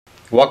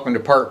Welcome to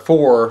part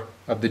 4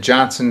 of the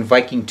Johnson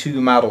Viking 2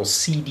 model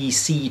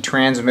CDC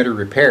transmitter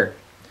repair.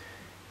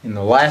 In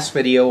the last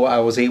video I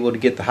was able to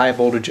get the high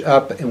voltage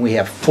up and we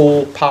have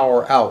full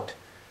power out.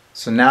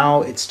 So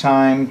now it's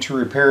time to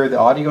repair the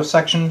audio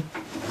section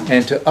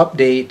and to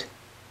update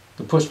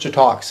the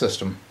push-to-talk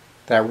system.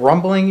 That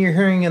rumbling you're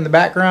hearing in the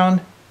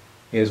background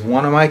is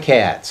one of my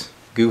cats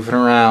goofing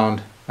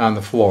around on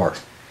the floor.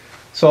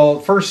 So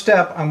first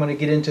step, I'm going to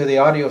get into the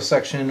audio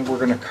section. We're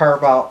going to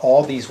carve out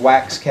all these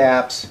wax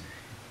caps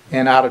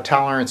and out of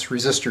tolerance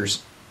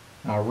resistors.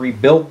 I'll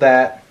rebuild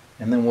that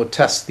and then we'll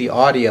test the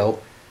audio.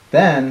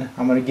 Then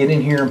I'm going to get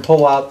in here and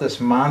pull out this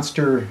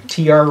monster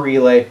TR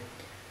relay.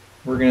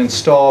 We're going to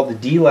install the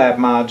D-Lab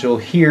module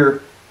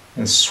here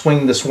and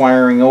swing this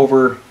wiring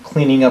over,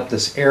 cleaning up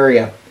this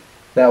area.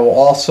 That will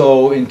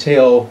also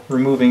entail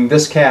removing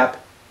this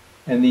cap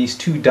and these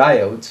two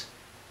diodes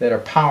that are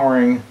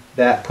powering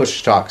that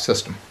push-to-talk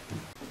system.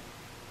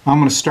 I'm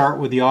going to start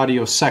with the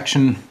audio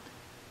section.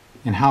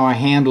 And how I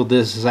handle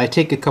this is I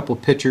take a couple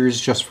pictures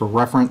just for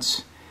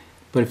reference,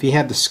 but if you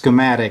have the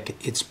schematic,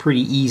 it's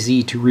pretty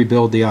easy to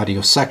rebuild the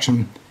audio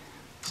section.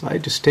 So I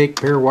just take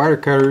a pair of wire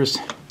cutters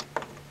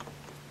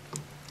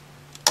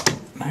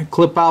and I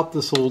clip out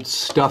this old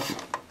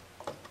stuff.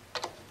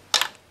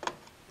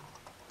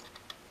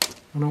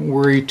 I don't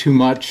worry too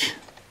much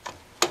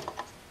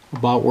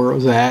about where it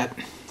was at.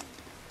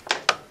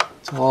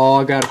 It's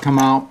all got to come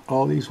out.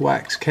 All these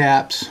wax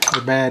caps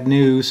are bad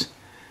news.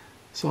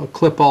 So I'll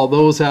clip all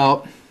those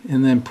out,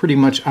 and then pretty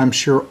much I'm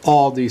sure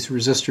all these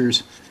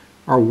resistors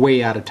are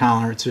way out of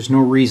tolerance. There's no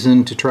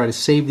reason to try to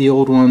save the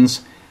old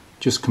ones.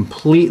 Just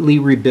completely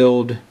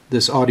rebuild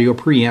this audio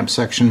preamp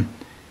section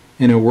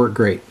and it'll work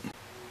great.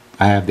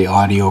 I have the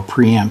audio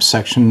preamp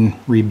section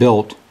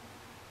rebuilt.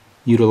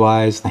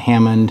 Utilize the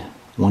Hammond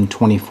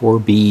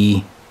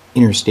 124B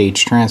interstage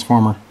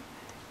transformer.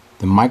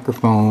 The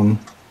microphone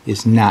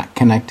is not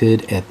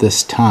connected at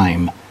this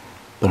time,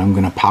 but I'm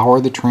going to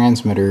power the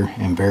transmitter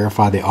and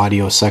verify the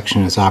audio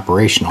section is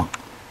operational.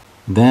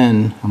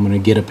 Then I'm going to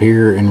get up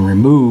here and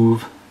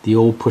remove the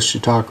old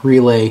push-to-talk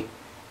relay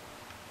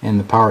and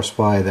the power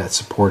supply that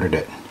supported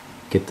it.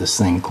 Get this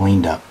thing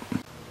cleaned up.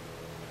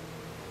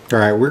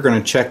 Alright, we're going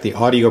to check the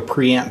audio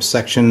preamp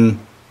section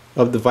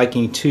of the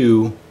Viking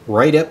 2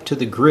 right up to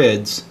the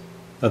grids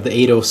of the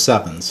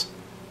 807s.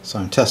 So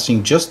I'm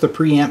testing just the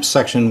preamp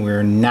section.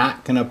 We're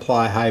not going to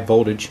apply high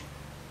voltage.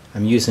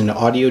 I'm using the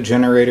audio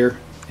generator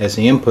as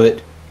the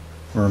input.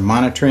 We're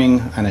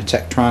monitoring on a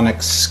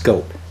Tektronix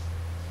scope.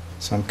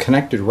 So I'm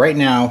connected right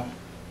now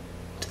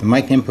to the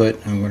mic input.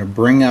 I'm going to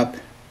bring up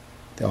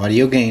the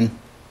audio gain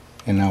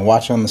and now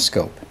watch on the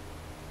scope.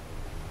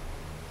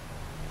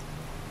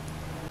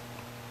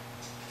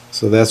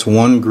 So that's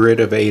one grid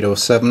of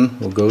 807.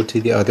 We'll go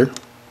to the other.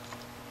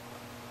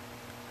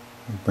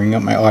 Bring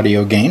up my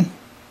audio gain.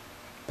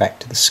 Back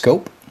to the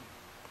scope.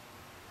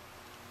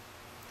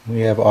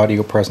 We have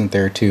audio present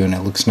there too, and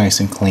it looks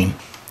nice and clean.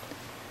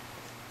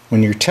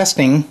 When you're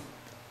testing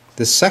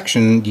this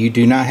section, you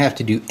do not have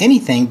to do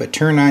anything but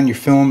turn on your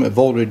film at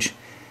voltage,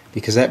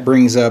 because that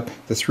brings up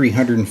the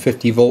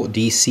 350 volt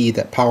DC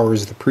that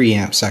powers the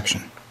preamp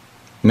section.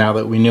 Now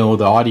that we know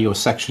the audio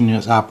section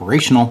is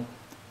operational,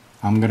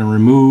 I'm going to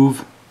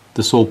remove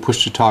this old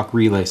push-to-talk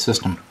relay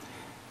system.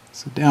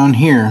 So down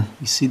here,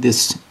 you see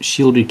this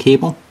shielded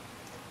cable?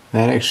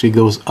 That actually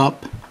goes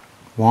up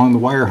along the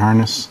wire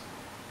harness,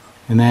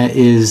 and that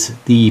is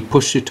the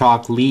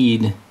push-to-talk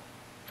lead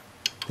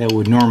that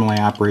would normally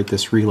operate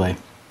this relay.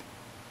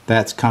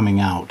 That's coming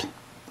out.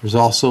 There's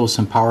also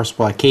some power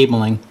supply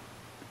cabling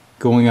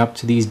going up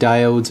to these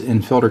diodes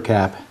and filter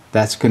cap.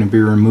 That's going to be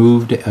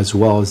removed, as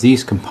well as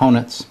these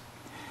components.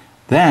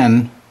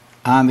 Then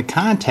on the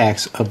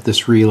contacts of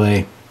this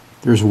relay,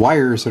 there's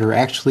wires that are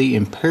actually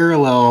in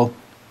parallel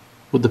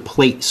with the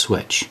plate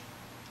switch.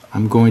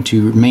 I'm going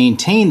to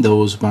maintain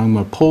those, but I'm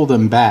going to pull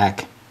them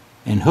back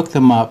and hook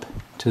them up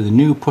to the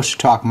new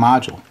push-to-talk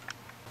module.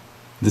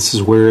 This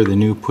is where the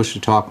new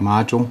push-to-talk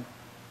module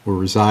will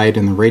reside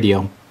in the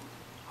radio.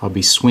 I'll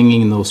be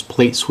swinging those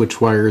plate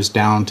switch wires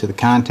down to the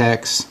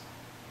contacts,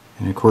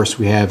 and of course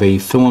we have a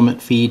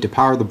filament feed to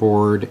power the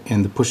board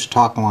and the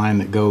push-to-talk line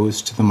that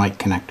goes to the mic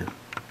connector.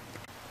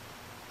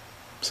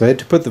 So I had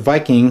to put the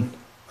Viking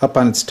up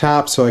on its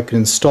top so I could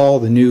install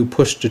the new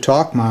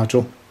push-to-talk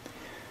module.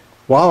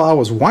 While I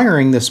was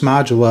wiring this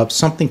module up,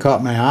 something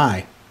caught my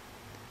eye.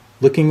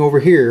 Looking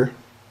over here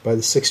by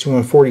the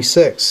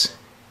 6146,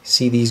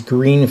 see these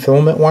green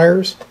filament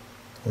wires?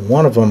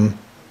 One of them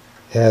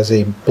has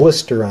a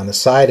blister on the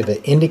side of it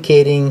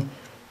indicating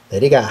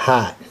that it got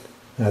hot.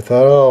 And I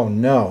thought, oh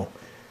no.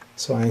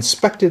 So I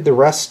inspected the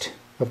rest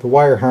of the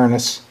wire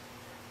harness.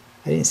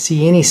 I didn't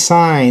see any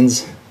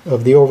signs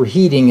of the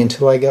overheating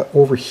until I got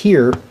over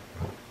here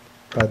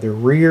by the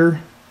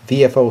rear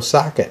VFO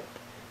socket.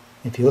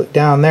 If you look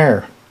down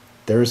there,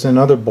 there's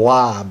another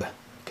blob.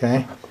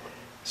 Okay,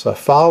 so I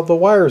followed the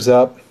wires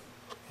up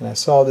and I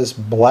saw this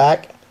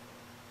black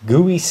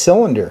gooey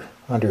cylinder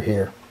under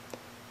here.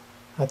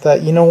 I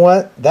thought, you know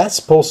what, that's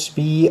supposed to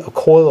be a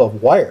coil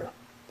of wire.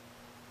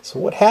 So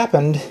what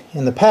happened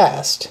in the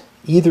past,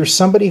 either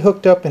somebody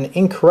hooked up an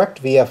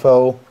incorrect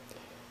VFO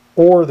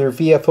or their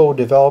VFO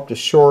developed a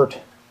short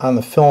on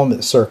the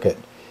filament circuit.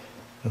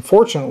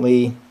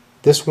 Unfortunately,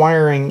 this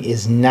wiring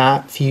is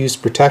not fuse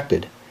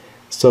protected.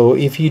 So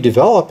if you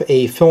develop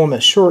a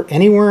filament short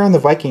anywhere on the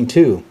Viking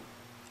 2,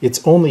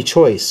 its only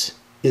choice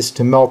is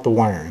to melt the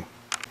wiring.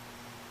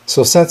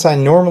 So since I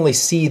normally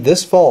see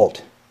this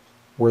fault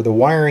where the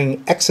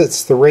wiring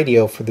exits the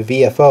radio for the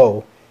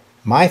VFO,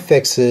 my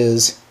fix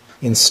is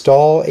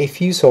install a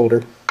fuse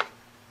holder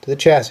to the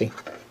chassis,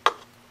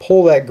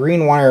 pull that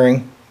green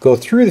wiring, go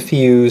through the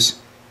fuse,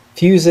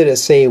 fuse it at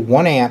say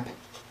 1 amp,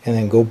 and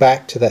then go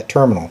back to that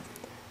terminal.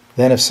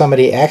 Then if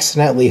somebody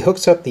accidentally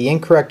hooks up the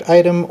incorrect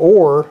item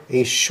or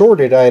a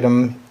shorted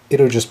item,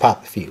 it'll just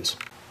pop the fuse.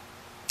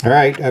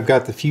 Alright, I've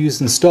got the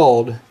fuse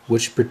installed,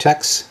 which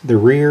protects the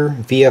rear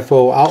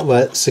VFO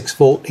outlet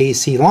 6-volt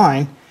AC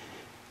line.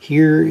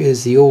 Here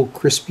is the old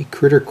crispy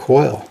critter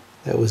coil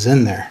that was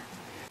in there.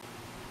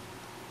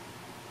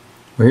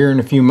 Well, here in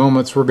a few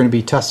moments we're going to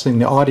be testing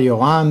the audio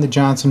on the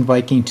Johnson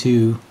Viking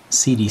 2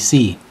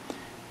 CDC.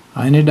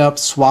 I ended up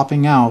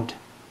swapping out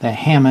that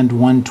Hammond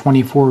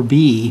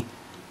 124B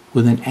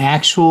with an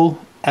actual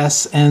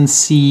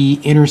SNC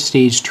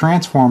interstage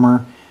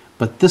transformer,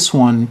 but this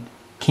one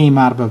came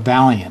out of a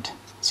Valiant.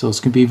 So it's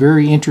going to be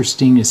very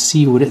interesting to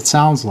see what it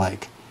sounds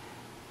like.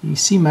 You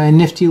see my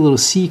nifty little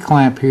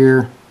C-clamp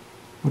here.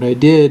 What I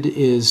did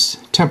is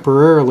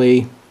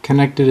temporarily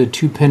connected a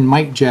 2-pin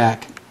mic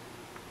jack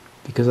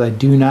because I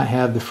do not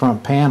have the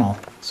front panel,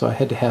 so I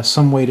had to have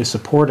some way to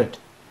support it.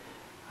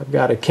 I've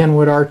got a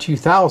Kenwood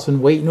R2000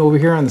 waiting over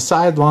here on the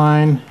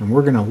sideline, and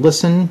we're going to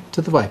listen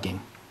to the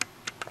Viking.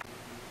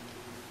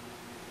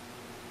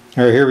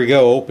 Alright, here we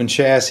go. Open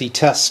chassis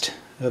test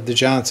of the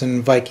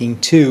Johnson Viking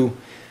 2.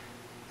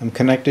 I'm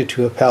connected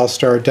to a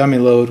Palstar dummy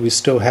load. We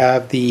still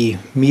have the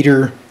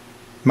meter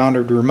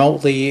mounted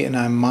remotely, and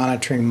I'm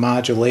monitoring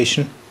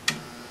modulation.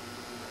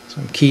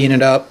 So I'm keying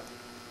it up,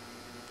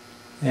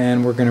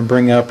 and we're going to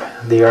bring up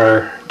the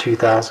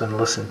R2000,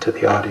 listen to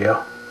the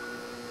audio.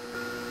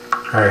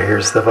 Alright,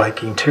 here's the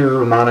Viking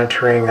 2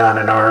 monitoring on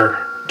an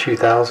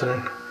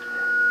R2000.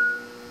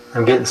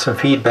 I'm getting some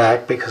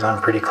feedback because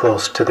I'm pretty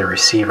close to the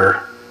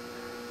receiver,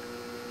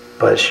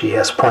 but she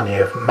has plenty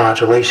of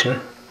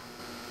modulation.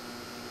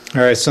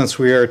 Alright, since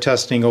we are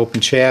testing open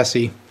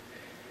chassis,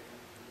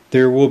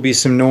 there will be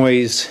some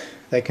noise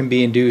that can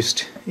be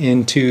induced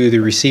into the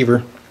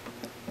receiver,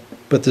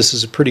 but this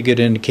is a pretty good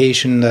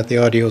indication that the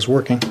audio is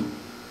working.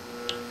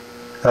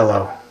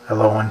 Hello,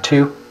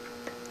 LO12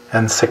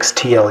 and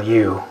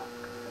 6TLU.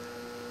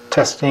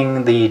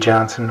 Testing the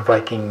Johnson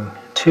Viking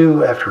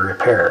 2 after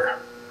repair.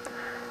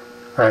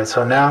 Alright,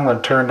 so now I'm going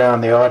to turn down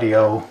the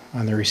audio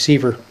on the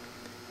receiver.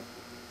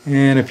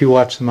 And if you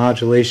watch the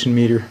modulation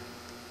meter,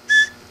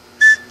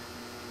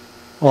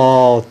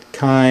 all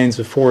kinds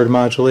of forward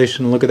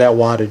modulation. Look at that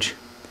wattage.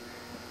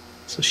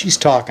 So she's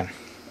talking.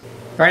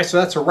 Alright, so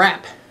that's a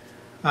wrap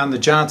on the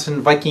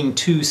Johnson Viking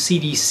 2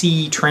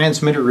 CDC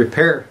transmitter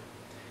repair.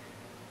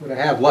 What I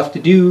have left to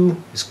do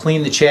is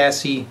clean the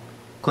chassis,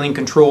 clean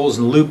controls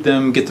and loop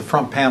them, get the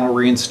front panel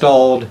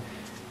reinstalled,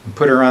 and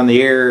put her on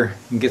the air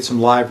and get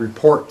some live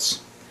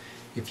reports.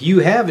 If you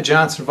have a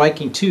Johnson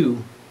Viking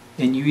 2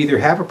 and you either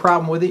have a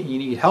problem with it and you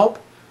need help,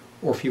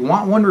 or if you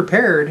want one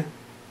repaired,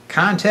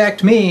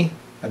 contact me.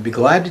 I'd be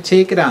glad to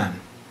take it on.